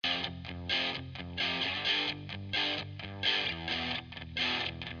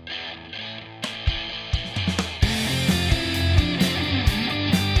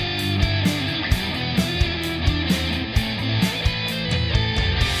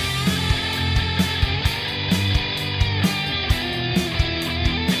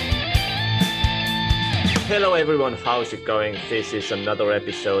Hello everyone, how's it going? This is another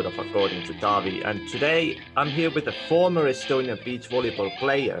episode of According to Tavi, and today I'm here with a former Estonian beach volleyball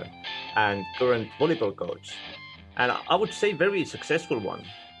player and current volleyball coach, and I would say very successful one,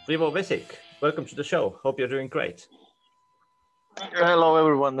 Rivo Vesik. Welcome to the show. Hope you're doing great. Hello,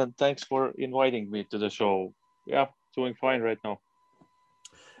 everyone, and thanks for inviting me to the show. Yeah, doing fine right now.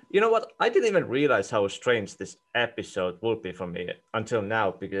 You know what? I didn't even realize how strange this episode would be for me until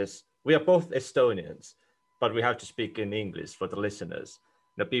now because we are both Estonians, but we have to speak in English for the listeners.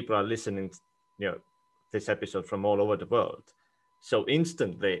 The people are listening, you know, this episode from all over the world. So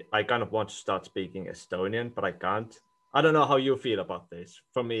instantly, I kind of want to start speaking Estonian, but I can't. I don't know how you feel about this.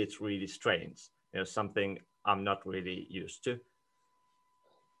 For me, it's really strange. Something I'm not really used to.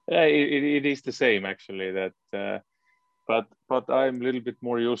 Yeah, it is the same actually. But I'm a little bit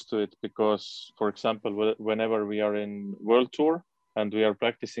more used to it because, for example, whenever we are in world tour and we are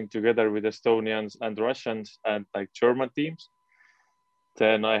practicing together with Estonians and Russians and like German teams,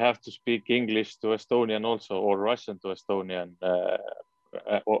 then I have to speak English to Estonian also, or Russian to Estonian,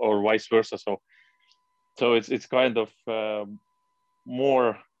 or vice versa. So it's kind of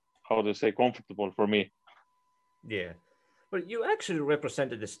more, how to say, comfortable for me. Yeah. Well, you actually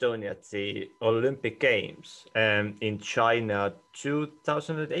represented Estonia at the Olympic Games in China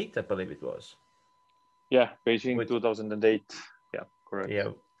 2008, I believe it was. Yeah, Beijing Which, 2008. Yeah, correct. yeah,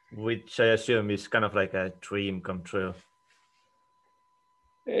 which I assume is kind of like a dream come true.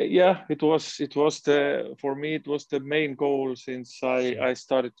 Yeah, it was the for me it was the main goal since I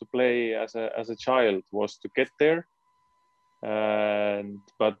started to play as a child was to get there, and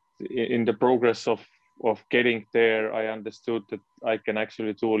but in the progress of getting there, I understood that I can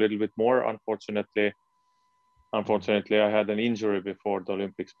actually do a little bit more. Unfortunately, I had an injury before the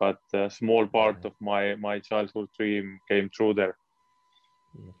Olympics, but a small part of my childhood dream came true there.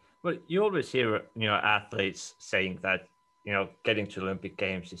 Yeah. Well, you always hear, athletes saying that, getting to Olympic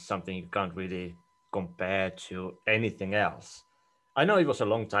Games is something you can't really compare to anything else. I know it was a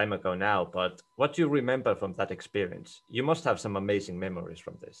long time ago now, but what do you remember from that experience? You must have some amazing memories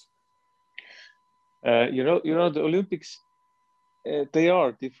from this. The Olympics, they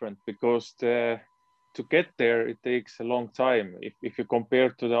are different because to get there it takes a long time. If you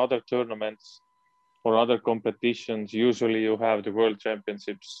compare to the other tournaments or other competitions, usually you have the World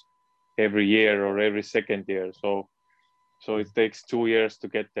Championships every year or every second year. So it takes 2 years to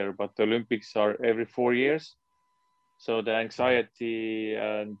get there, but the Olympics are every 4 years. So the anxiety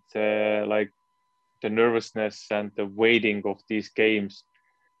and like the nervousness and the waiting of these games,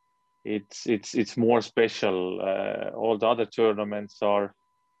 it's more special. All the other tournaments are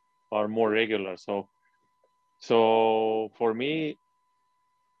more regular. So for me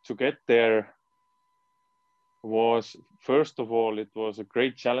to get there was, first of all, it was a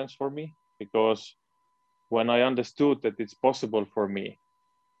great challenge for me because when I understood that it's possible for me,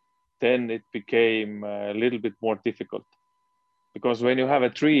 then it became a little bit more difficult. Because when you have a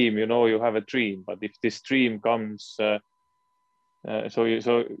dream, you know you have a dream. But if this dream comes, so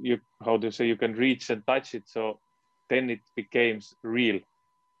you how to say, you can reach and touch it. So then it becomes real,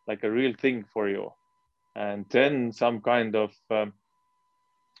 like a real thing for you. And then some kind of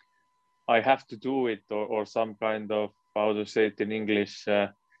I have to do it, or some kind of, how to say it in English,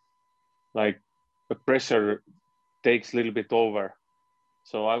 like the pressure takes a little bit over.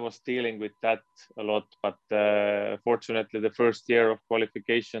 So I was dealing with that a lot, but fortunately, the first year of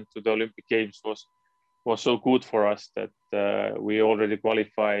qualification to the Olympic Games was so good for us that we already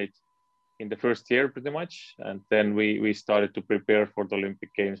qualified in the first year pretty much, and then we started to prepare for the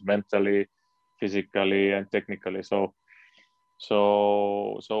Olympic Games mentally, physically, and technically. So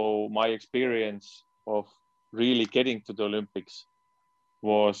my experience of really getting to the Olympics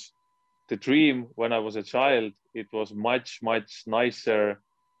was the dream when I was a child. It was much nicer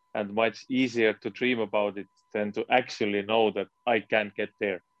and much easier to dream about it than to actually know that I can get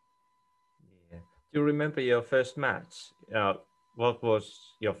there. Yeah. Do you remember your first match? What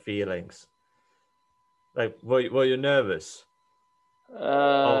was your feelings? Like, were you nervous?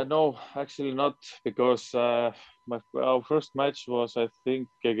 Oh, No, actually not, because our first match was, I think,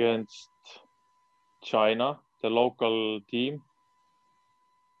 against China, the local team,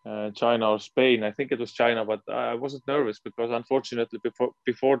 China or Spain. I think it was China, but I wasn't nervous because unfortunately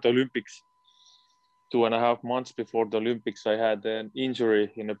before the Olympics, 2.5 months before the Olympics, I had an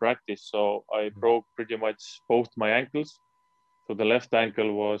injury in a practice, so I broke pretty much both my ankles. So the left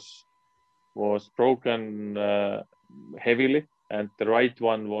ankle was broken heavily, and the right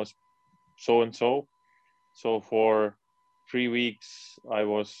one was so and so. So for 3 weeks, I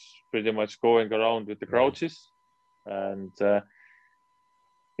was pretty much going around with the yeah. crouches, and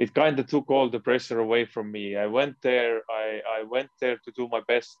it kind of took all the pressure away from me. I went there, I went there to do my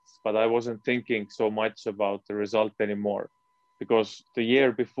best, but I wasn't thinking so much about the result anymore, because the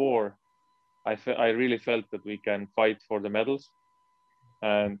year before, I really felt that we can fight for the medals.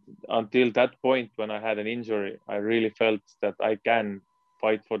 And until that point, when I had an injury, I really felt that I can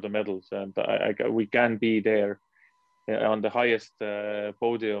fight for the medals, and we can be there on the highest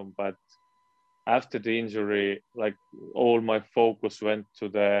podium. But after the injury, like, all my focus went to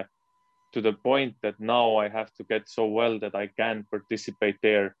the point that now I have to get so well that I can participate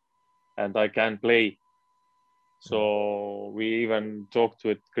there and I can play. So we even talked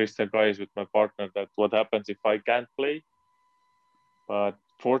with Christian Kais, with my partner, that what happens if I can't play. But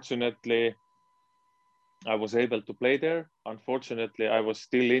fortunately, I was able to play there. Unfortunately, I was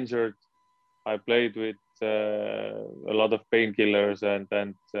still injured. I played with a lot of painkillers and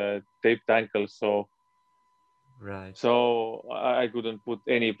taped ankles. So I couldn't put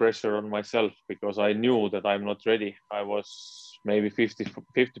any pressure on myself, because I knew that I'm not ready. I was maybe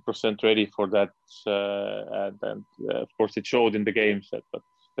 50% ready for that. And of course, it showed in the games, but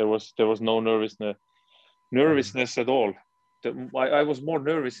there was no nervousness at all. I was more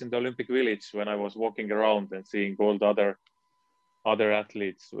nervous in the Olympic Village when I was walking around and seeing all the other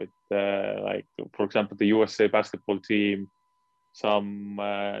athletes with, like, for example, the USA basketball team, some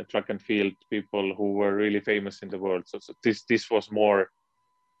track and field people who were really famous in the world. So this was more,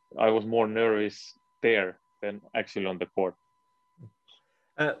 I was more nervous there than actually on the court.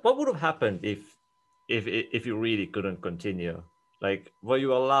 What would have happened if you really couldn't continue? Like, were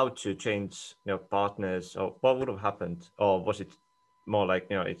you allowed to change, partners, or what would have happened? Or was it more like,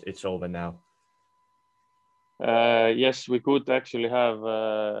 it's over now? Yes, we could actually have,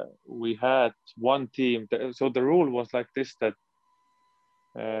 we had one team. So the rule was like this, that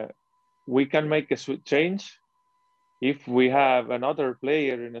we can make a change if we have another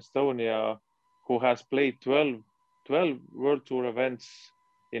player in Estonia who has played 12 World Tour events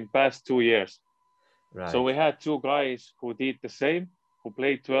in past 2 years. Right. So we had two guys who did the same, who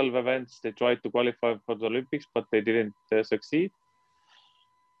played 12 events. They tried to qualify for the Olympics, but they didn't succeed.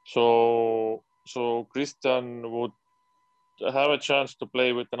 So Christian would have a chance to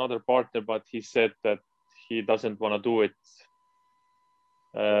play with another partner, but he said that he doesn't want to do it.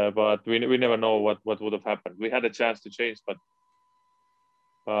 But we never know what would have happened. We had a chance to change, but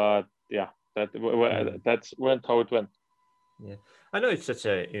yeah, that's went how it went. Yeah, I know it's such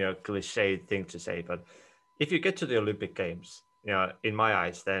a cliche thing to say, but if you get to the Olympic Games, in my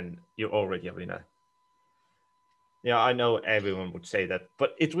eyes, then you're already a winner. Yeah, I know everyone would say that,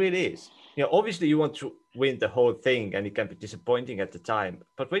 but it really is. Obviously you want to win the whole thing, and it can be disappointing at the time.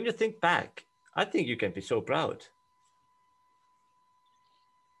 But when you think back, I think you can be so proud.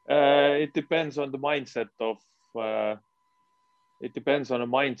 It depends on the mindset of. It depends on the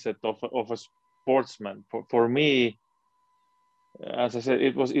mindset of a sportsman. For me, as I said,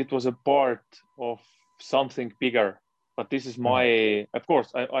 it was a part of something bigger. But this is my. Of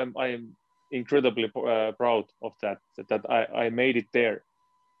course, I'm incredibly proud of that I made it there.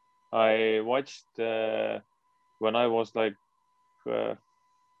 I watched when I was like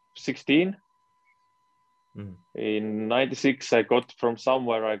 16. In '96, I got from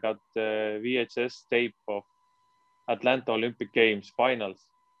somewhere, I got VHS tape of Atlanta Olympic Games finals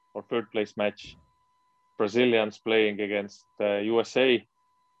or third place match, Brazilians playing against USA.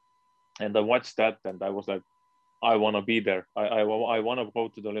 And I watched that and I was like, I want to be there. I want to go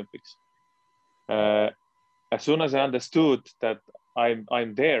to the Olympics. As soon as I understood that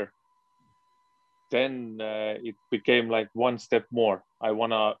I'm there, then it became like one step more. I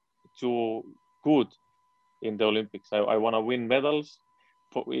want to do good in the Olympics. I want to win medals.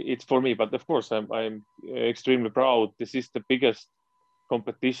 It's for me, but of course I'm extremely proud. This is the biggest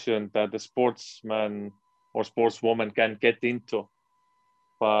competition that the sportsman or sportswoman can get into.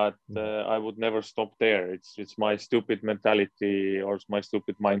 But I would never stop there. It's my stupid mentality or my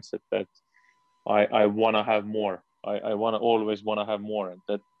stupid mindset that I want to have more. I want to always want to have more, and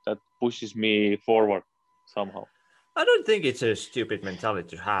that pushes me forward somehow. I don't think it's a stupid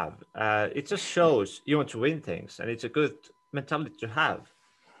mentality to have. It just shows you want to win things, and it's a good mentality to have.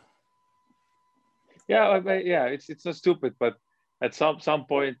 Yeah, it's not stupid, but at some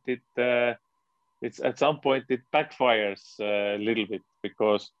point it backfires a little bit,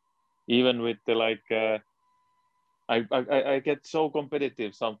 because even with the I get so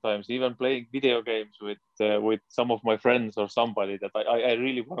competitive sometimes, even playing video games with some of my friends or somebody, that I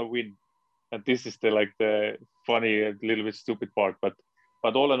really want to win. And this is the funny, a little bit stupid part,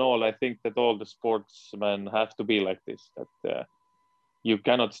 but all in all, I think that all the sportsmen have to be like this, that you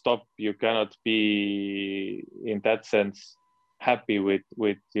cannot stop, you cannot be in that sense happy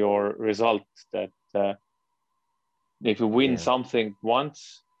with your result. That if you win something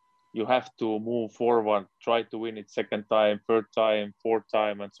once, you have to move forward, try to win it second time, third time, fourth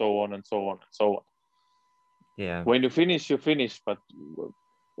time, and so on and so on and so on. Yeah. When you finish, but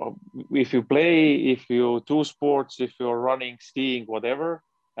if you play, if you do sports, if you're running, skiing, whatever,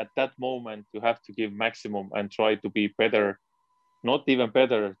 at that moment you have to give maximum and try to be better, not even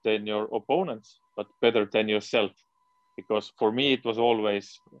better than your opponents, but better than yourself. Because for me, it was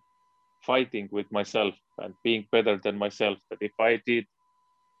always fighting with myself and being better than myself. That if I did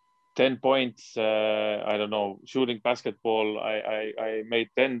 10 points, I don't know, shooting basketball, I made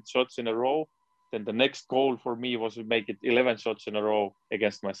 10 shots in a row, then the next goal for me was to make it 11 shots in a row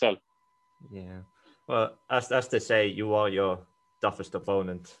against myself. Yeah. Well, as they say, you are your toughest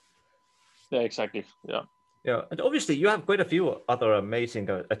opponent. Yeah, exactly. Yeah. Yeah, and obviously you have quite a few other amazing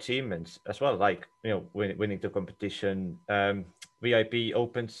achievements as well, like winning the competition, VIP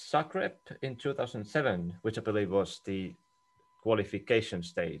Open Zagreb in 2007, which I believe was the qualification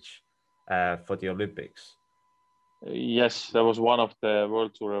stage for the Olympics. Yes, that was one of the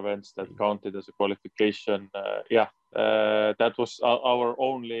World Tour events that counted as a qualification. That was our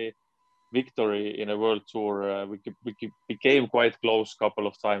only victory in a World Tour. We became quite close a couple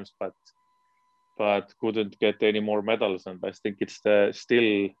of times, but couldn't get any more medals. And I think it's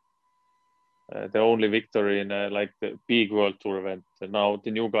still the only victory in like the big World Tour event. And now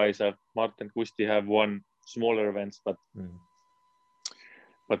the new guys have Martin Kusti have won smaller events, but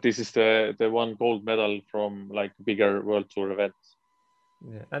this is the one gold medal from like bigger World Tour events.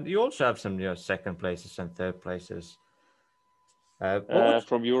 Yeah, and you also have some second places and third places.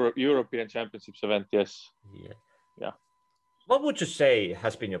 From European Championships event, yes. Yeah. What would you say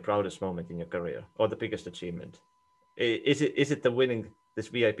has been your proudest moment in your career, or the biggest achievement? Is it the winning this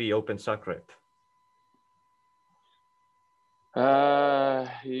VIP Open Zagreb?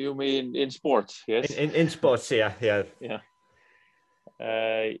 You mean in sports? Yes. In sports, yeah.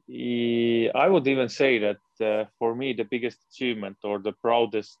 I would even say that for me the biggest achievement or the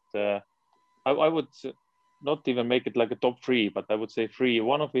proudest, I would not even make it like a top three, but I would say three.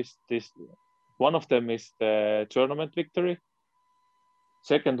 One of them is the tournament victory.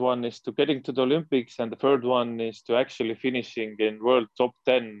 Second one is to getting to the Olympics, and the third one is to actually finishing in world top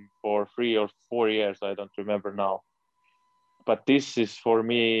 10 for 3 or 4 years. I don't remember now. But this is for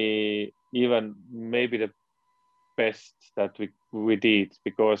me even maybe the best that we did,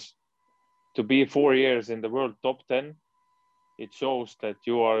 because to be 4 years in the world top 10, it shows that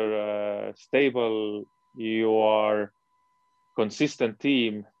you are stable, you are consistent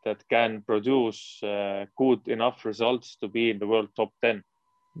team that can produce good enough results to be in the world top 10.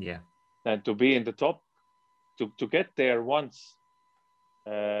 Yeah. And to be in the top, to get there once,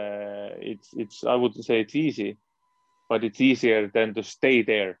 it's I would say it's easy, but it's easier than to stay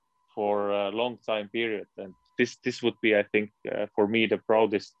there for a long time period. And this would be, I think, for me the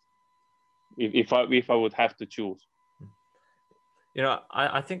proudest if I would have to choose.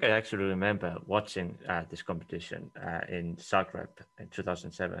 I think I actually remember watching this competition in Zagreb in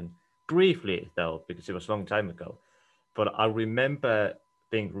 2007, briefly though, because it was a long time ago. But I remember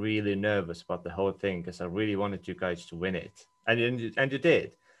being really nervous about the whole thing because I really wanted you guys to win it, and you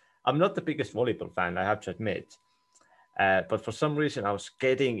did. I'm not the biggest volleyball fan, I have to admit, but for some reason I was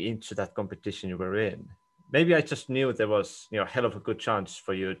getting into that competition you were in. Maybe I just knew there was a hell of a good chance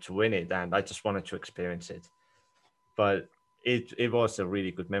for you to win it, and I just wanted to experience it. But it was a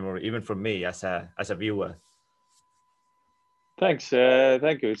really good memory, even for me as a viewer. Thanks,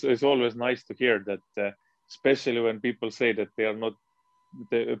 thank you. It's always nice to hear that, especially when people say that they are not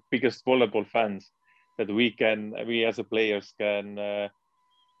the biggest volleyball fans, that we as a players can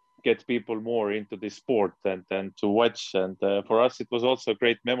get people more into this sport and to watch. And for us, it was also a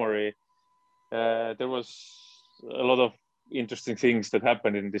great memory. There was a lot of interesting things that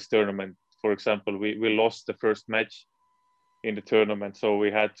happened in this tournament. For example, we lost the first match in the tournament, so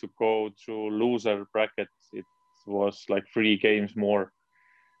we had to go through loser bracket. It was like 3 games more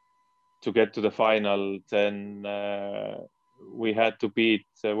to get to the final. Then we had to beat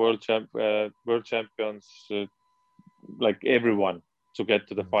world champions, like everyone, to get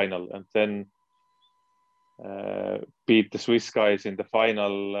to the final, and then beat the Swiss guys in the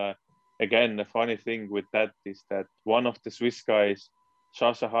final. Again, the funny thing with that is that one of the Swiss guys,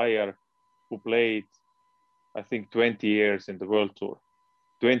 Sasha Hayer, who played, I think, 20 years in the World Tour.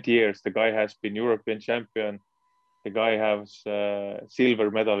 20 years. The guy has been European champion. The guy has silver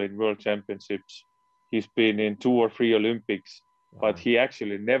medal in World Championships. He's been in 2 or 3 Olympics, but he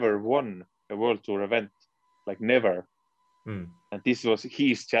actually never won a World Tour event, like never. And this was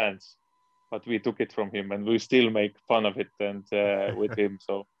his chance. but we took it from him, and we still make fun of it and with him.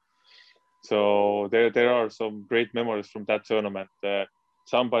 So there are some great memories from that tournament. I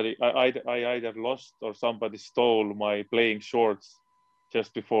either lost or somebody stole my playing shorts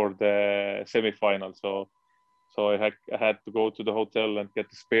just before the semifinal. So I had to go to the hotel and get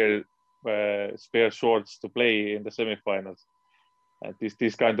the spare shorts to play in the semifinals. And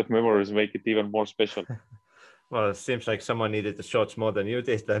these kind of memories make it even more special. Well, it seems like someone needed the shorts more than you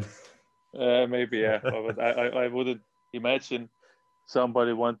did then. Maybe, yeah. But I wouldn't imagine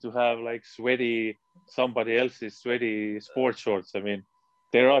somebody want to have like somebody else's sweaty sports shorts. I mean,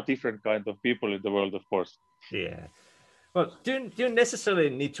 there are different kind of people in the world, of course. Yeah. Well, do you necessarily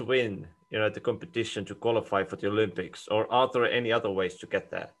need to win, the competition to qualify for the Olympics, or are there any other ways to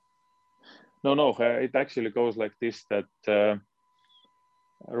get there? No. It actually goes like this, that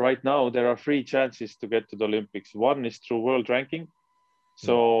right now there are 3 chances to get to the Olympics. One is through world ranking.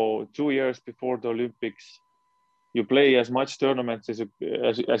 So 2 years before the Olympics, you play as much tournaments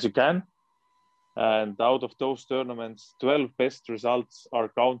as you can. And out of those tournaments, 12 best results are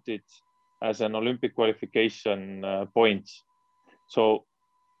counted as an Olympic qualification points. So,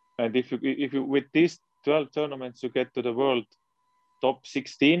 and if you with these 12 tournaments, you get to the world top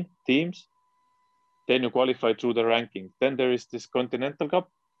 16 teams, then you qualify through the ranking. Then there is this Continental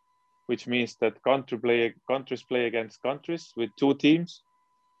Cup, which means that countries play against countries with 2 teams.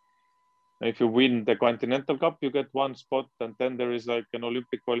 If you win the Continental Cup, you get 1 spot, and then there is like an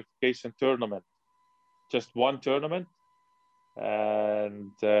Olympic qualification tournament, just 1 tournament,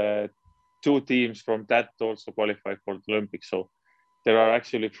 and 2 teams from that also qualify for the Olympics. So there are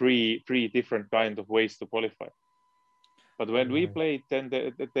actually three different kind of ways to qualify. But when we played, then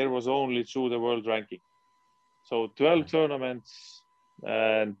there was only through the world ranking. So 12 tournaments,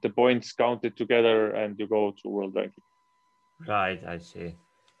 and the points counted together, and you go to world ranking. Right, I see.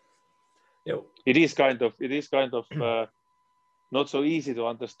 It is kind of not so easy to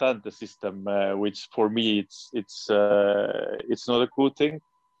understand the system, which for me it's not a good thing,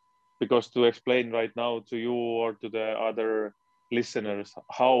 because to explain right now to you or to the other listeners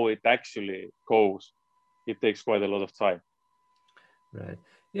how it actually goes, it takes quite a lot of time. Right.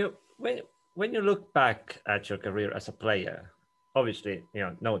 When you look back at your career as a player, obviously,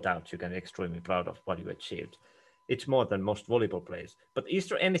 no doubt you can be extremely proud of what you achieved. It's more than most volleyball players. But is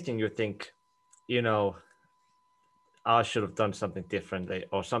there anything you think, I should have done something differently,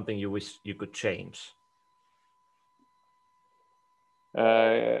 or something you wish you could change?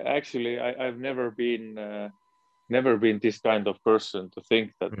 Actually, I've never been this kind of person to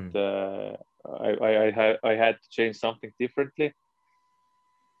think that I had to change something differently.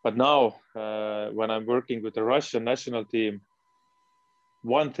 But now, when I'm working with the Russian national team,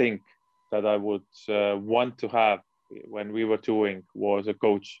 one thing that I would want to have when we were doing was a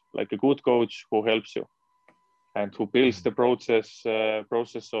coach, like a good coach who helps you and who builds the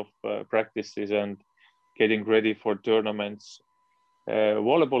process of practices and getting ready for tournaments.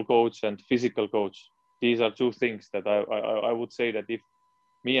 Volleyball coach and physical coach. These are 2 things that I would say that if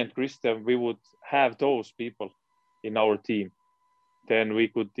me and Christian, we would have those people in our team, then we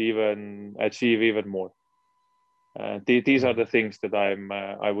could even achieve even more. These are the things that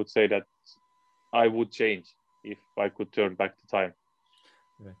I would say that I would change if I could turn back the time.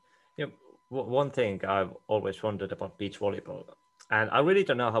 Right. One thing I've always wondered about beach volleyball, and I really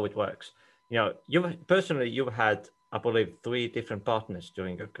don't know how it works. You've had, I believe, 3 different partners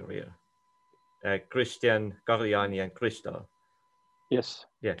during your career. Christian, Karyani, and Kristo. Yes.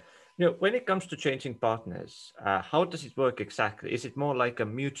 Yeah. When it comes to changing partners, how does it work exactly? Is it more like a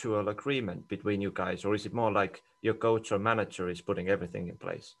mutual agreement between you guys, or is it more like your coach or manager is putting everything in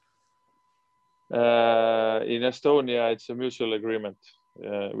place? In Estonia, it's a mutual agreement.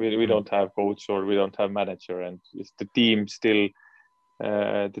 We don't have coach or we don't have manager, and it's the team still.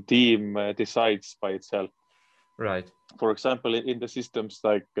 The team decides by itself. Right. For example, in the systems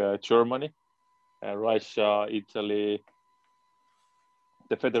like Germany, Russia, Italy,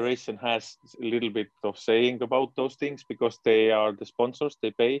 the federation has a little bit of saying about those things because they are the sponsors.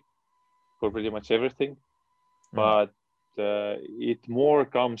 They pay for pretty much everything. But it more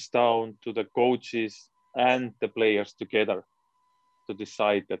comes down to the coaches and the players together to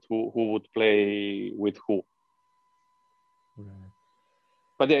decide that who would play with who. Right.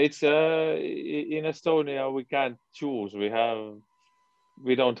 But yeah, it's in Estonia we can't choose. We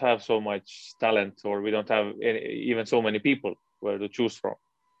don't have so much talent, or we don't have even so many people where to choose from.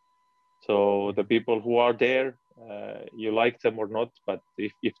 So the people who are there, you like them or not, but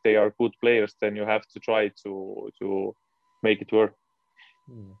if they are good players, then you have to try to make it work.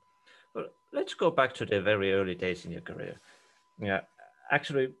 Well, let's go back to the very early days in your career. Yeah,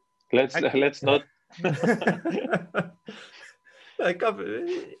 actually, Let's not. Like,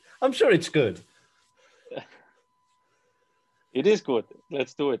 I'm sure it's good. It is good.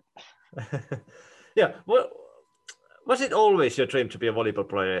 Let's do it. Yeah. Well, was it always your dream to be a volleyball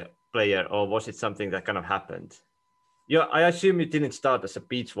player, or was it something that kind of happened? Yeah, I assume you didn't start as a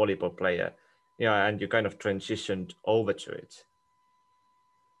beach volleyball player, yeah, and you kind of transitioned over to it.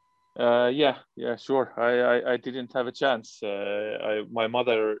 Yeah, sure. I didn't have a chance. My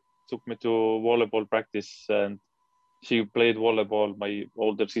mother took me to volleyball practice, and she played volleyball. My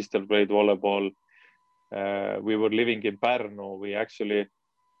older sister played volleyball. We were living in Pärnu. We actually,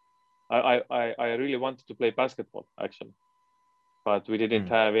 I really wanted to play basketball actually, but we didn't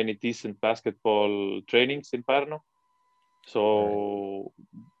have any decent basketball trainings in Pärnu. So,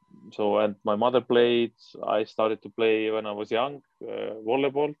 and my mother played. I started to play when I was young,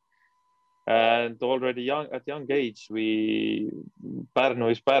 volleyball. And already at young age,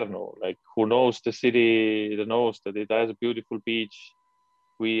 Pärnu is Pärnu. Like, who knows the city, that knows that it has a beautiful beach.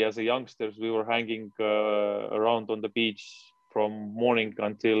 We, as a youngsters, we were hanging around on the beach from morning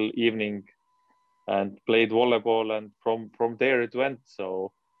until evening and played volleyball. And from there it went.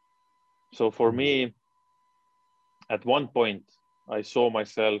 So for me, at one point, I saw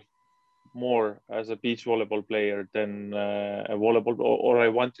myself more as a beach volleyball player than a volleyball, or I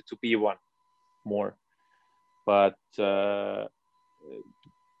wanted to be one more. But I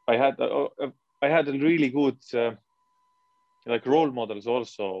had a really good like role models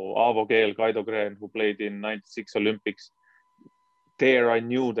also. Aavo Keel, Kaido Green, who played in '96 Olympics. There I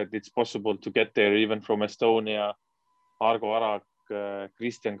knew that it's possible to get there even from Estonia. Argo Arak,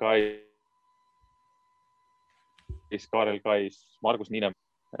 Kristjan Kais, Kaarel Kais, Margus Niinem.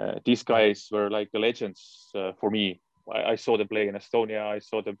 These guys were like the legends for me. I saw them play in Estonia. I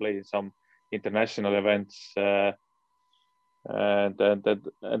saw them play in some international events. And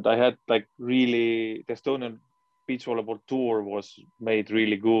I had like really, the Estonian beach volleyball tour was made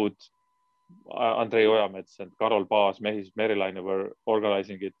really good. Andrei Ojamets and Karol Paas, Mehis Merilaine were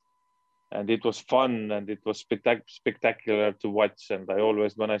organizing it. And it was fun and it was spectacular to watch. And I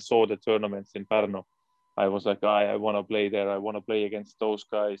always, when I saw the tournaments in Pärnu, I was like, I want to play there. I want to play against those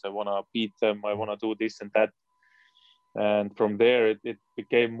guys. I want to beat them. I want to do this and that. And from there, it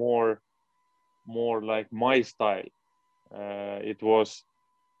became more like my style. It was,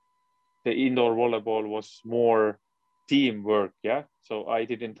 the indoor volleyball was more teamwork. Yeah. So I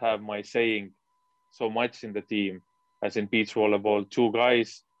didn't have my saying so much in the team as in beach volleyball. Two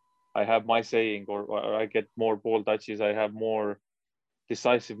guys, I have my saying, or I get more ball touches. I have more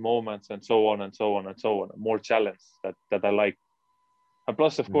decisive moments, and so on and so on and so on. More challenge that I like. And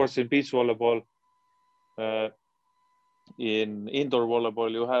plus, of course, in beach volleyball, in indoor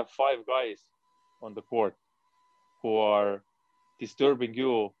volleyball, you have 5 guys on the court who are disturbing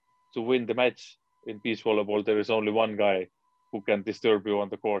you to win the match. In beach volleyball, there is only one guy who can disturb you on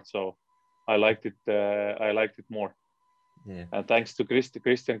the court. So I liked it. I liked it more. Yeah. And thanks to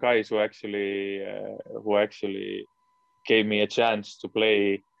Kristjan Kais, who actually gave me a chance to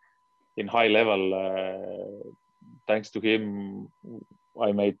play in high level. Thanks to him,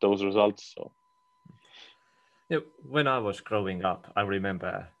 I made those results. So. Yeah, when I was growing up, I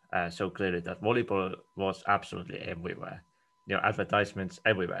remember so clearly that volleyball was absolutely everywhere. Advertisements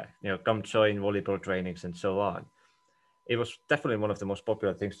everywhere. Come join volleyball trainings and so on. It was definitely one of the most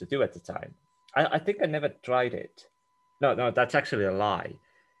popular things to do at the time. I think I never tried it. No, that's actually a lie.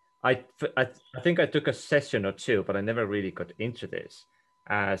 I think I took a session or two, but I never really got into this,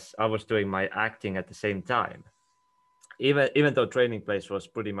 as I was doing my acting at the same time. Even though training place was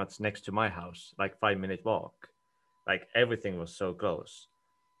pretty much next to my house, like 5-minute walk, like everything was so close.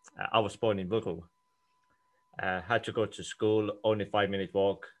 I was born in Võru. Had to go to school, only 5-minute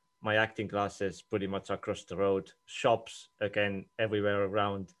walk. My acting classes pretty much across the road. Shops, again, everywhere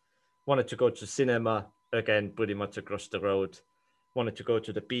around. Wanted to go to cinema, again, pretty much across the road. Wanted to go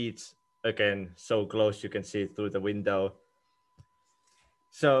to the beach, again, so close you can see it through the window.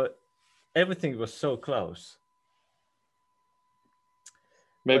 So everything was so close.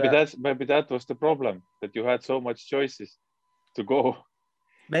 Maybe that was the problem, that you had so much choices to go.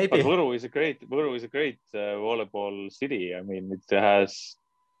 Maybe. But Võru is a great volleyball city. I mean,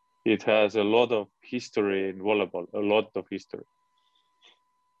 it has a lot of history in volleyball, a lot of history.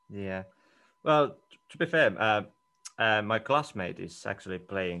 Yeah. Well, to be fair, my classmate is actually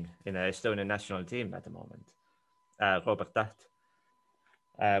playing in an Estonian national team at the moment, Robert Täht.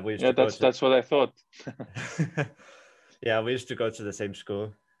 That's what I thought. Yeah, we used to go to the same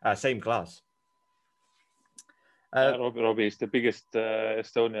school, same class. Robbie is the biggest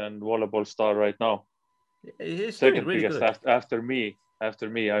Estonian volleyball star right now. He's second really biggest good. after me. after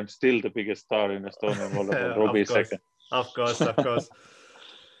me. I'm still the biggest star in Estonian volleyball. Robbie Of is course, second. of course, of course.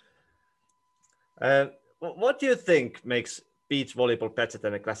 What do you think makes beach volleyball better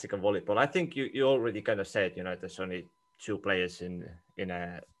than a classical volleyball? I think you already kind of said, there's only two players in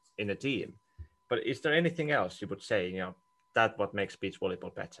a team. But is there anything else you would say, that what makes beach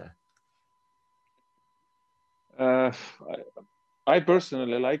volleyball better? Uh, I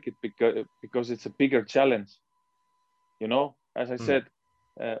personally like it because it's a bigger challenge. As I said,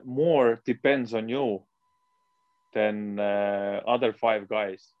 more depends on you than other five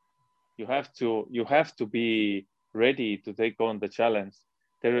guys. You have to be ready to take on the challenge.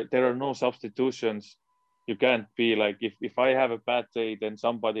 There are no substitutions. You can't be like, if I have a bad day, then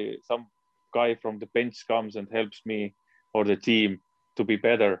some guy from the bench comes and helps me or the team to be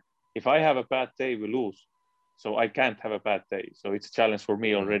better. If I have a bad day, we lose. So I can't have a bad day. So it's a challenge for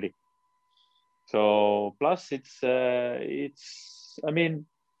me already. So plus it's I mean,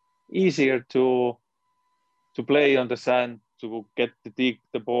 easier to play on the sand, to dig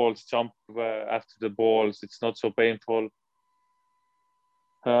the balls, jump after the balls. It's not so painful.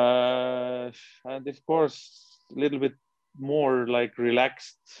 And of course, a little bit more like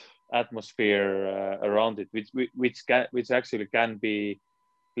relaxed atmosphere around it, which actually can be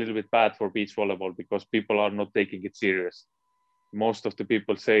a little bit bad for beach volleyball because people are not taking it serious. Most of the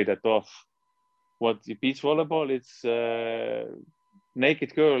people say that, what beach volleyball, it's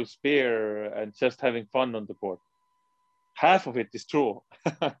naked girls, beer, and just having fun on the court. Half of it is true.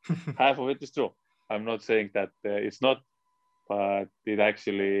 Half of it is true. I'm not saying that it's not, but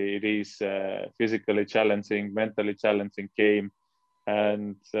it is physically challenging, mentally challenging game.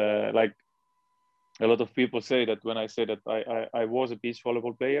 And like a lot of people say that when I say that I was a beach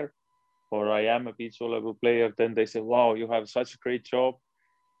volleyball player, or I am a beach volleyball player, then they say, wow, you have such a great job.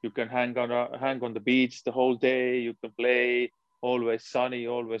 You can hang on the beach the whole day. You can play, always sunny,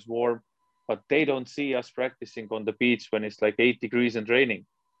 always warm. But they don't see us practicing on the beach when it's like 8 degrees and raining.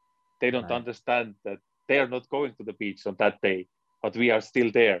 They don't understand that they are not going to the beach on that day, but we are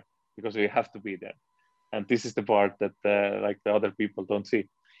still there because we have to be there. And this is the part that like the other people don't see.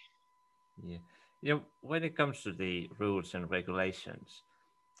 Yeah. When it comes to the rules and regulations,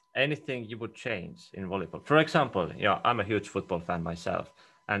 anything you would change in volleyball? For example, I'm a huge football fan myself,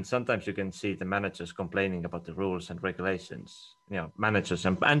 and sometimes you can see the managers complaining about the rules and regulations. Managers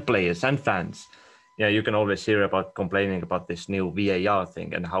and players and fans. Yeah, you can always hear about complaining about this new VAR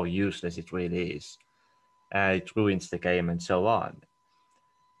thing and how useless it really is. It ruins the game and so on.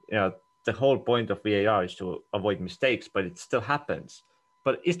 The whole point of VAR is to avoid mistakes, but it still happens.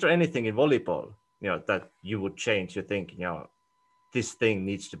 But is there anything in volleyball, that you would change? You think, this thing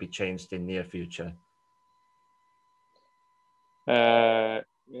needs to be changed in near future?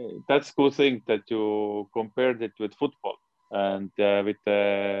 That's a good thing that you compared it with football and with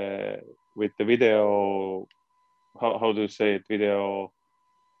the video. How do you say it? Video.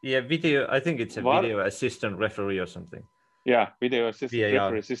 Yeah, video. I think it's a VAR? video assistant referee or something. Yeah, video assistant VAR.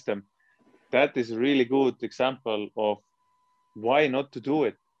 referee system. That is a really good example of why not to do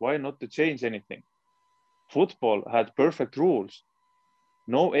it. Why not to change anything? Football had perfect rules.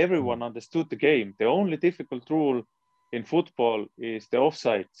 No, everyone understood the game. The only difficult rule in football is the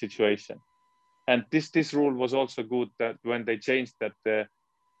offside situation. And this rule was also good that when they changed that the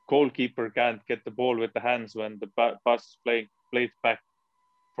goalkeeper can't get the ball with the hands when the pass is played back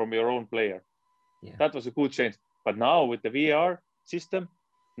from your own player. Yeah. That was a good change. But now with the VAR system,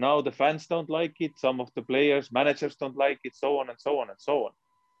 now the fans don't like it. Some of the players, managers don't like it, so on and so on and so on.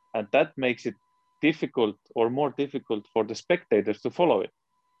 And that makes it difficult or more difficult for the spectators to follow it.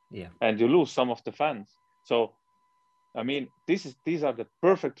 Yeah. And you lose some of the fans. So, I mean, these are the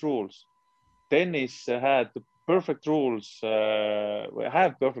perfect rules. Tennis had the perfect rules,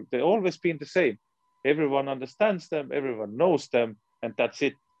 they've always been the same. Everyone understands them, everyone knows them, and that's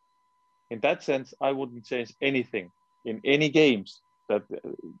it. In that sense, I wouldn't change anything in any games that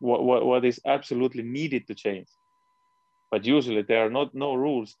what is absolutely needed to change. But usually there are no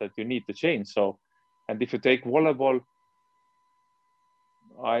rules that you need to change. So, and if you take volleyball,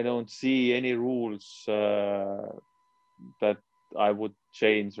 I don't see any rules that I would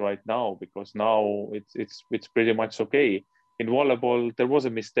change right now, because now it's pretty much okay. In volleyball, there was a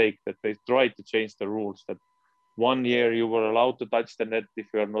mistake that they tried to change the rules, that 1 year you were allowed to touch the net if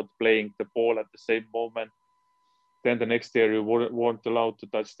you are not playing the ball at the same moment. Then the next year you weren't allowed to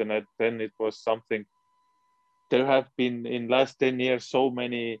touch the net. Then it was something. There have been in last 10 years so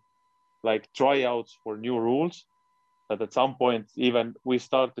many like tryouts for new rules that at some point even we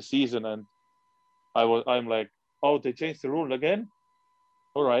start the season and I'm like, oh, they changed the rule again?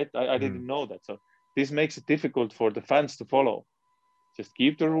 All right, I didn't know that. So this makes it difficult for the fans to follow. Just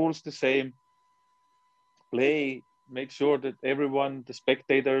keep the rules the same. Play, make sure that everyone, the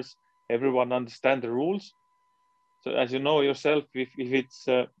spectators, everyone understand the rules. So as you know yourself,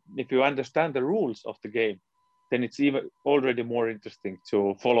 if you understand the rules of the game, then it's even already more interesting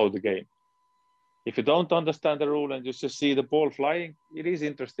to follow the game. If you don't understand the rule and you just see the ball flying, it is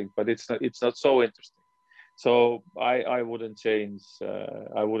interesting, but it's not so interesting. So I wouldn't change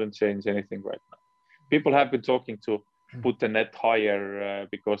anything right now. People have been talking to put the net higher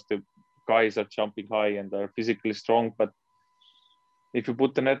because the guys are jumping high and are physically strong. But if you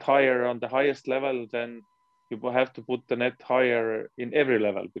put the net higher on the highest level, then you will have to put the net higher in every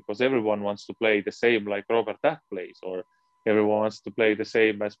level, because everyone wants to play the same like Robert Täht plays, or everyone wants to play the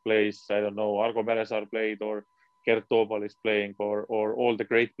same as plays, I don't know, Argo Mälesar played, or Gert Toobal is playing, or all the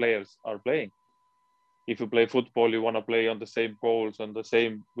great players are playing. If you play football, you want to play on the same goals,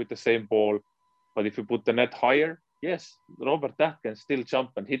 with the same ball. But if you put the net higher, yes, Robert Täht can still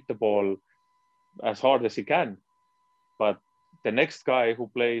jump and hit the ball as hard as he can. But the next guy who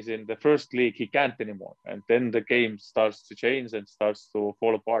plays in the first league, he can't anymore. And then the game starts to change and starts to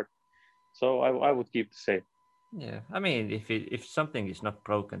fall apart. So I would keep the same. Yeah, I mean, if something is not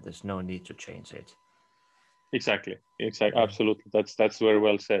broken, there's no need to change it. Exactly. Absolutely. That's very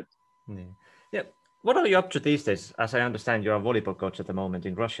well said. Yeah. What are you up to these days? As I understand, you're a volleyball coach at the moment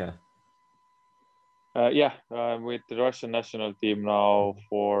in Russia. Yeah, I'm with the Russian national team now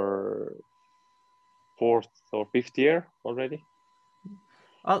for 4th or 5th year already.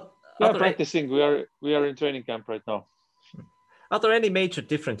 Practicing. We are in training camp right now. Are there any major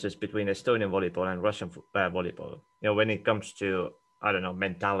differences between Estonian volleyball and Russian volleyball? When it comes to, I don't know,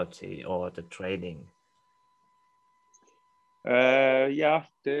 mentality or the training? Yeah,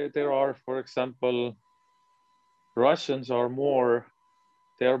 there are. For example, Russians are more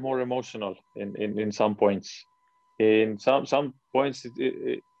emotional in some points. In some points,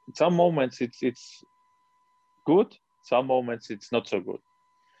 some moments it's good. Some moments it's not so good.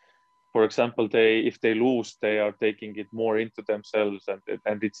 For example, if they lose, they are taking it more into themselves,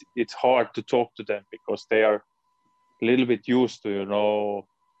 and it's hard to talk to them because they are a little bit used to,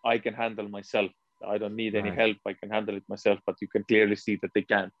 I can handle myself. I don't need any help. I can handle it myself. But you can clearly see that they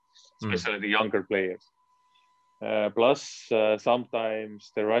can, especially the younger players. Plus,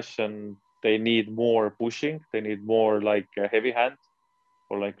 sometimes the Russian, they need more pushing. They need more like a heavy hand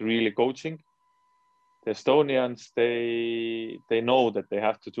or like really coaching. The Estonians, they know that they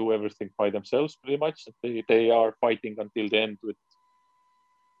have to do everything by themselves pretty much. They are fighting until the end with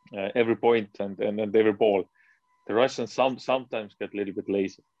every point and every ball. The Russians sometimes get a little bit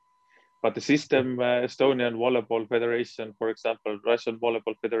lazy. But the system, Estonian Volleyball Federation, for example, Russian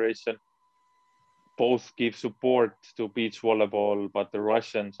Volleyball Federation, both give support to beach volleyball, but the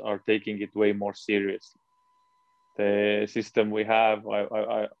Russians are taking it way more seriously. The system we have,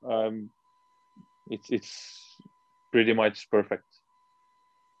 it's pretty much perfect.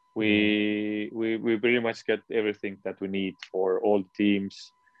 We pretty much get everything that we need for all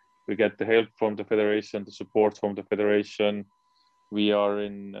teams. We get the help from the federation, the support from the federation. We are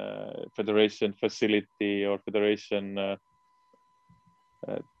in federation facility or federation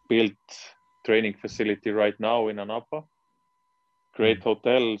built training facility right now in Anapa. Great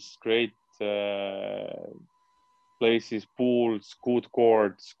hotels, great places, pools, good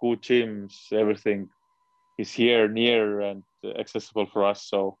courts, good gyms, everything is here, near and accessible for us.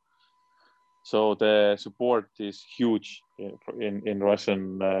 So the support is huge in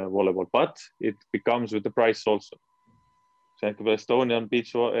Russian volleyball, but it becomes with the price also. Estonian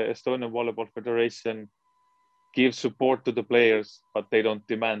Volleyball Federation gives support to the players, but they don't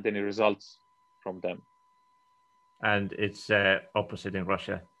demand any results from them. And it's opposite in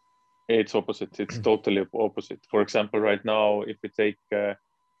Russia. It's opposite. It's totally opposite. For example, right now, if we take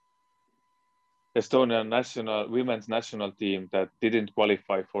Estonian women's national team that didn't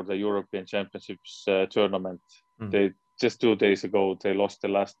qualify for the European Championships tournament, they just 2 days ago they lost the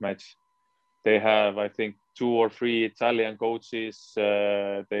last match. They have, I think, 2 or 3 Italian coaches.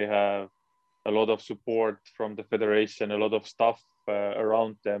 They have a lot of support from the federation, a lot of staff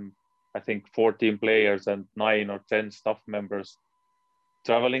around them. I think 14 players and 9 or 10 staff members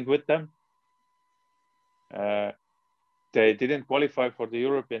traveling with them. They didn't qualify for the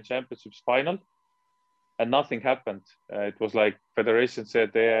European Championships final, and nothing happened. It was like federation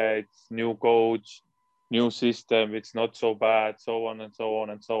said, it's new coach, new system, it's not so bad, so on and so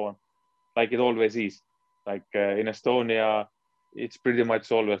on and so on. Like it always is. Like in Estonia, it's pretty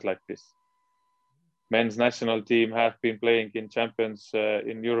much always like this. Men's national team have been playing in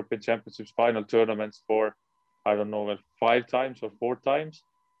European Championships final tournaments for, I don't know, 5 times or 4 times.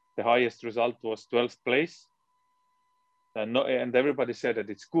 The highest result was 12th place. and everybody said that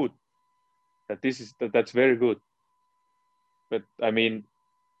it's good, that's very good. But I mean,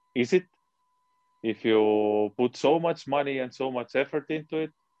 is it? If you put so much money and so much effort into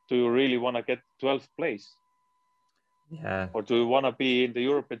it, do you really want to get 12th place? Yeah. Or do you want to be in the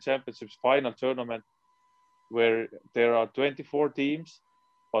European Championships final tournament where there are 24 teams,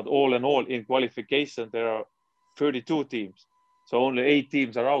 but all in all in qualification there are 32 teams, so only 8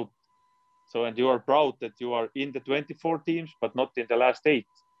 teams are out. So, and you are proud that you are in the 24 teams, but not in the last 8.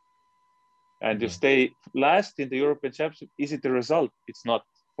 And you stay last in the European Championship. Is it the result? It's not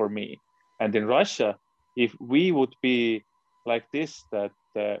for me. And in Russia, if we would be like this, that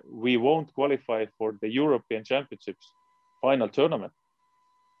we won't qualify for the European Championships final tournament,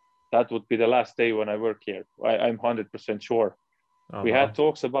 that would be the last day when I work here. I'm 100% sure. We had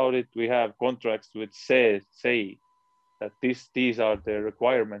talks about it. We have contracts which say that these are the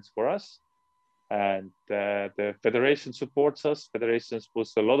requirements for us. And the federation supports us. Federations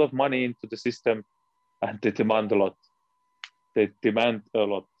puts a lot of money into the system, and they demand a lot.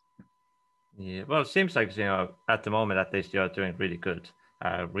 Yeah, well, it seems like, at the moment, at least, you are doing really good,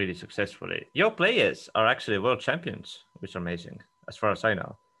 really successfully. Your players are actually world champions, which is amazing, as far as I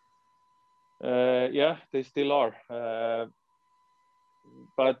know. Yeah, they still are.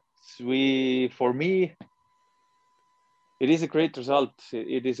 But for me, it is a great result.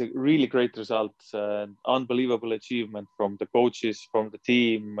 It is a really great result, unbelievable achievement from the coaches, from the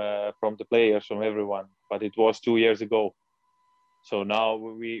team, from the players, from everyone. But it was 2 years ago. So now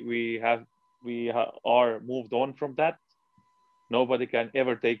we are moved on from that. Nobody can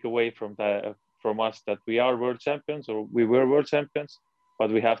ever take away from us that we are world champions, or we were world champions, but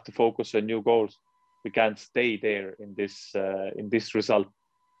we have to focus on new goals. We can't stay there in this result.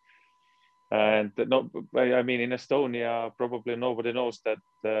 And I mean, in Estonia, probably nobody knows that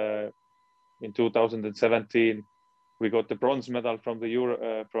in 2017 we got the bronze medal from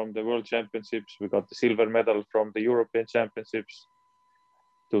the World Championships. We got the silver medal from the European Championships.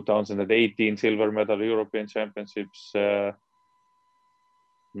 2018 silver medal European Championships.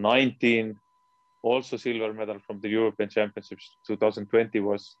 19 also silver medal from the European Championships. 2020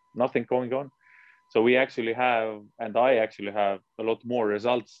 was nothing going on. So I actually have a lot more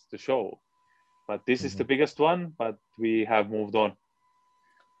results to show. But this is the biggest one, but we have moved on.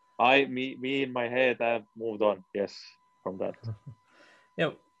 Me in my head, I've moved on, yes, from that.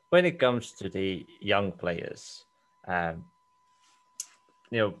 When it comes to the young players, when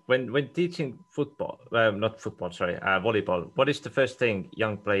teaching volleyball, what is the first thing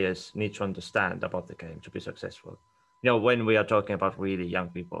young players need to understand about the game to be successful? When we are talking about really young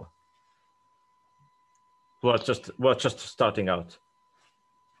people who are just starting out.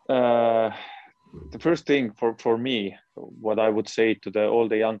 The first thing for me, what I would say to all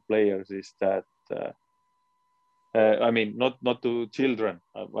the young players is that, I mean, not to children.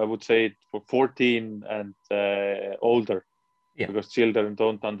 I would say it for 14 and older, because children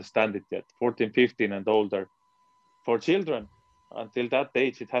don't understand it yet. 14, 15 and older. For children, until that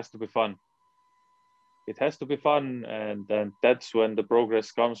age, it has to be fun. It has to be fun, and that's when the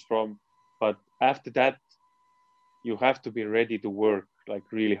progress comes from. But after that, you have to be ready to work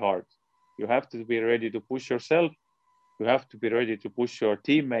like really hard. You have to be ready to push yourself. You have to be ready to push your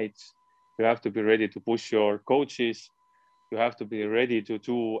teammates. You have to be ready to push your coaches. You have to be ready to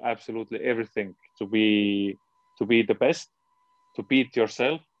do absolutely everything to be the best, to beat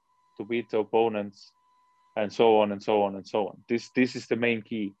yourself, to beat the opponents, and so on and so on and so on. This is the main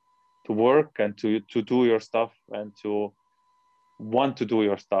key: to work and to do your stuff and to want to do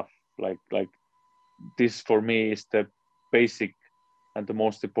your stuff. Like this for me is the basic and the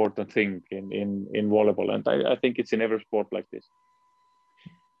most important thing in volleyball, and I think it's in every sport like this.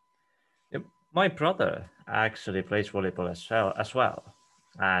 My brother actually plays volleyball as well,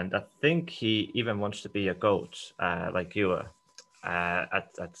 and I think he even wants to be a coach like you are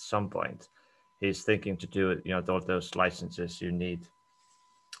at some point. He's thinking to do all those licenses you need.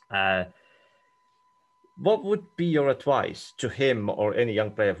 What would be your advice to him or any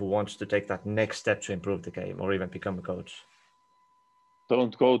young player who wants to take that next step to improve the game or even become a coach?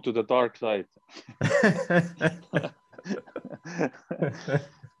 Don't go to the dark side.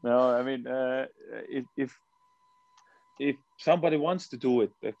 No, I mean, if somebody wants to do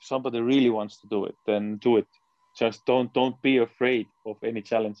it, if somebody really wants to do it, then do it. Just don't be afraid of any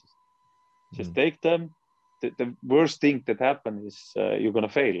challenges. Just take them. The worst thing that happens is you're gonna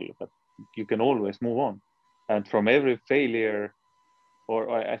fail, but you can always move on. And from every failure, or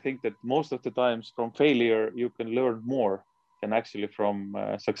I think that most of the times from failure you can learn more than actually from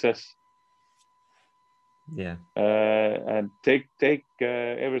success. Yeah. And take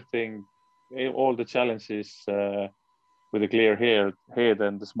everything, all the challenges with a clear head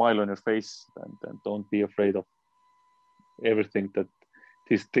and a smile on your face, and don't be afraid of everything that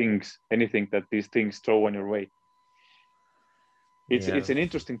anything that these things throw on your way. It's an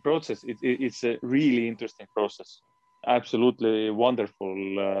interesting process. It's a really interesting process. Absolutely wonderful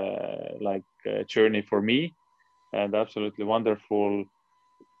journey for me, and absolutely wonderful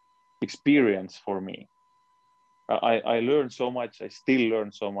experience for me. I learned so much. I still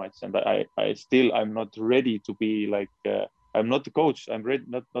learn so much, and I'm not ready to be I'm not a coach. I'm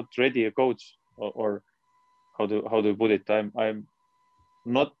not ready a coach, or how do put it? I'm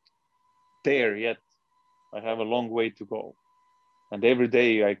not there yet. I have a long way to go, and every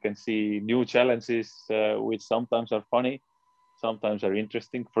day I can see new challenges, which sometimes are funny, sometimes are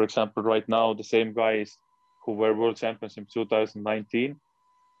interesting. For example, right now the same guys who were world champions in 2019,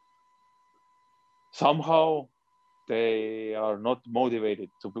 somehow they are not motivated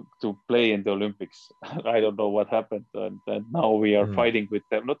to play in the Olympics. I don't know what happened, and now we are fighting with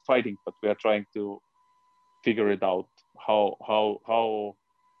them. Not fighting, but we are trying to figure it out how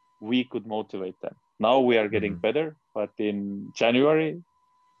we could motivate them. Now we are getting better, but in January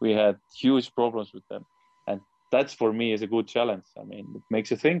we had huge problems with them, and that's for me is a good challenge. I mean, it makes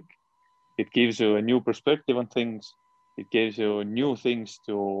you think. It gives you a new perspective on things. It gives you new things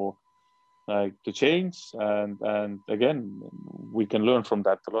to change, and again, we can learn from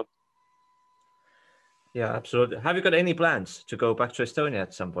that a lot. Yeah, absolutely. Have you got any plans to go back to Estonia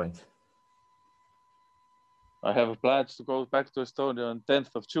at some point? I have plans to go back to Estonia on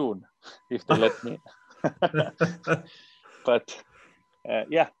 10th of June, if they let me. But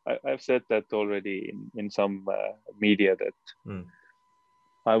yeah, I've said that already in some media that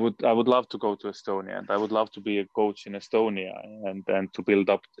I would love to go to Estonia, and I would love to be a coach in Estonia, and to build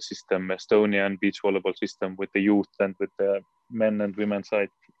up the system, Estonian beach volleyball system, with the youth and with the men and women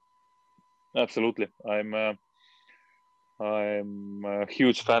side. Absolutely, I'm a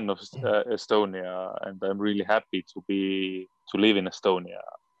huge fan of Estonia, and I'm really happy to live in Estonia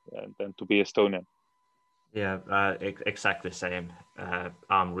and to be Estonian. Yeah, exactly the same.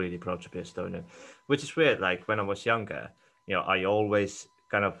 I'm really proud to be Estonian, which is weird. Like when I was younger, I always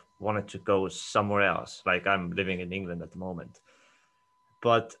kind of wanted to go somewhere else. Like I'm living in England at the moment.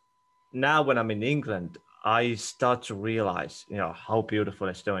 But now when I'm in England, I start to realize, how beautiful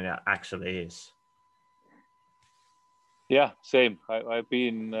Estonia actually is. Yeah, same. I've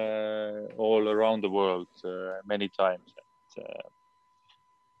been all around the world many times.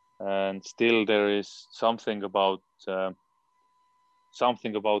 And still there is something about that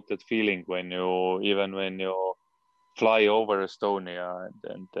feeling when you fly over Estonia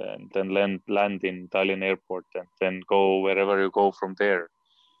and then land in Tallinn airport and then go wherever you go from there.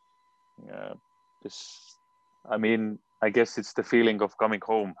 I guess it's the feeling of coming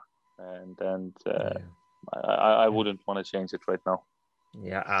home, and I wouldn't want to change it right now.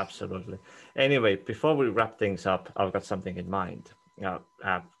 Yeah, absolutely. Anyway, before we wrap things up, I've got something in mind.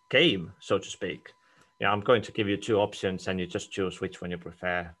 Game, so to speak. I'm going to give you two options, and you just choose which one you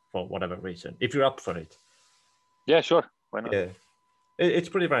prefer for whatever reason. If you're up for it. Yeah, sure. Why not? Yeah, it's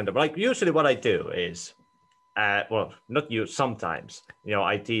pretty random. Like usually, what I do is, well, not you. Sometimes,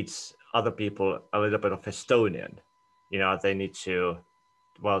 I teach other people a little bit of Estonian. They need to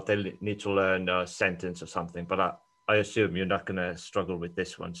learn a sentence or something. But I assume you're not gonna struggle with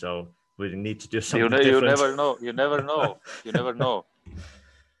this one, so we need to do something different. You never know. You never know. You never know.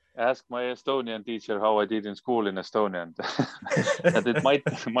 Ask my Estonian teacher how I did in school in Estonian, and it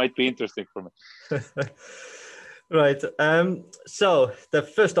might be interesting for me. Right. So the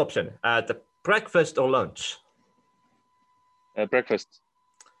first option: the breakfast or lunch. Breakfast.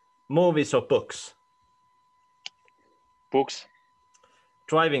 Movies or books. Books.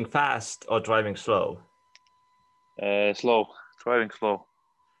 Driving fast or driving slow. Slow. Driving slow.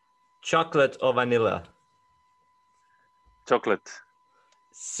 Chocolate or vanilla. Chocolate.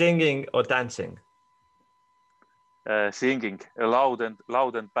 Singing or dancing. Singing. Loud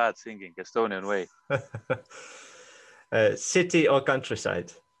and bad singing, Estonian way. City or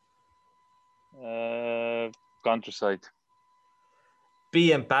countryside. Countryside.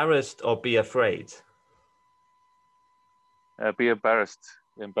 Be embarrassed or be afraid. Be embarrassed.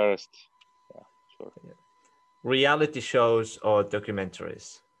 Embarrassed. Yeah, sure. Yeah. Reality shows or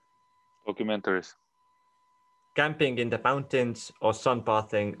documentaries. Documentaries. Camping in the mountains or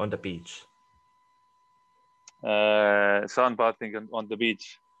sunbathing on the beach. Sunbathing on the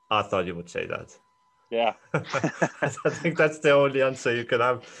beach. I thought you would say that. Yeah. I think that's the only answer you can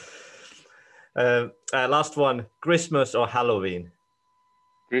have. Last one, Christmas or Halloween?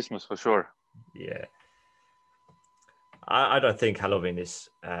 Christmas for sure. Yeah. I don't think Halloween is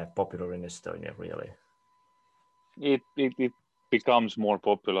popular in Estonia, really. it becomes more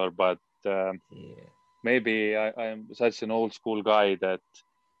popular, but Yeah. maybe I'm such an old school guy that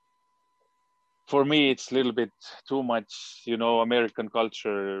for me it's a little bit too much, American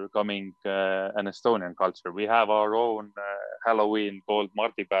culture coming an Estonian culture. We have our own Halloween called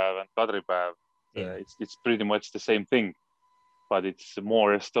Mardipäev and Kadripäev. Yeah. It's pretty much the same thing, but it's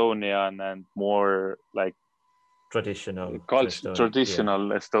more Estonian and more like Traditional. traditional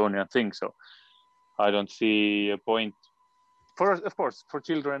Estonian thing. So I don't see a point. Of course, for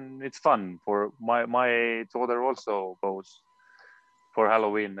children it's fun. For my daughter also goes for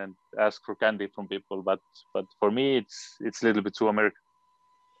Halloween and ask for candy from people, but for me it's a little bit too American.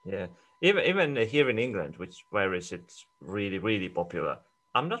 Yeah, even here in England, where is it really really popular?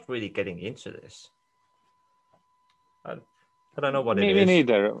 I'm not really getting into this. I don't know what it is. Me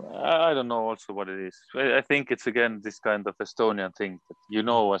neither. I don't know also what it is. I think it's again this kind of Estonian thing that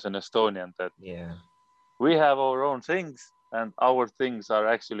as an Estonian that we have our own things and our things are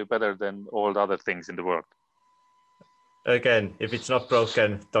actually better than all the other things in the world. Again, if it's not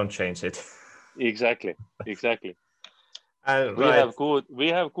broken, don't change it. Exactly. And we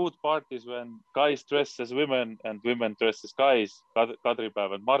have good parties when guys dress as women and women dress as guys,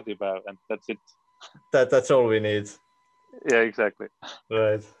 Kadripäev and Mardipäev, and that's it. That's all we need. Yeah, exactly.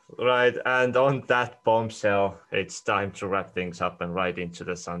 Right. And on that bombshell, it's time to wrap things up and ride into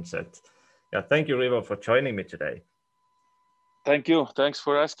the sunset. Yeah, thank you, Rivo, for joining me today. Thank you. Thanks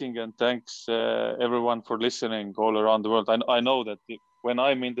for asking, and thanks everyone for listening all around the world. I know that when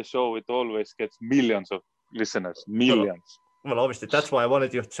I'm in the show, it always gets millions of listeners, millions. Well, obviously, that's why I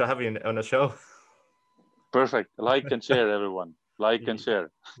wanted you to have you on the show. Perfect. Like and share, everyone. Like and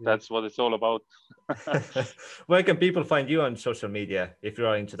share. That's what it's all about. Where can people find you on social media if you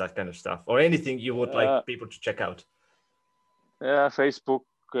are into that kind of stuff, or anything you would like people to check out? Yeah, Facebook,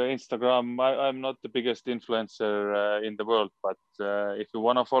 Instagram. I'm not the biggest influencer in the world, but if you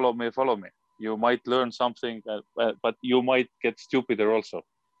want to follow me, follow me. You might learn something, but you might get stupider also.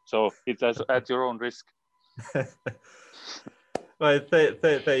 So it's at your own risk. Well,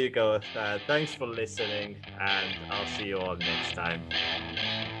 there you go. Thanks for listening, and I'll see you all next time.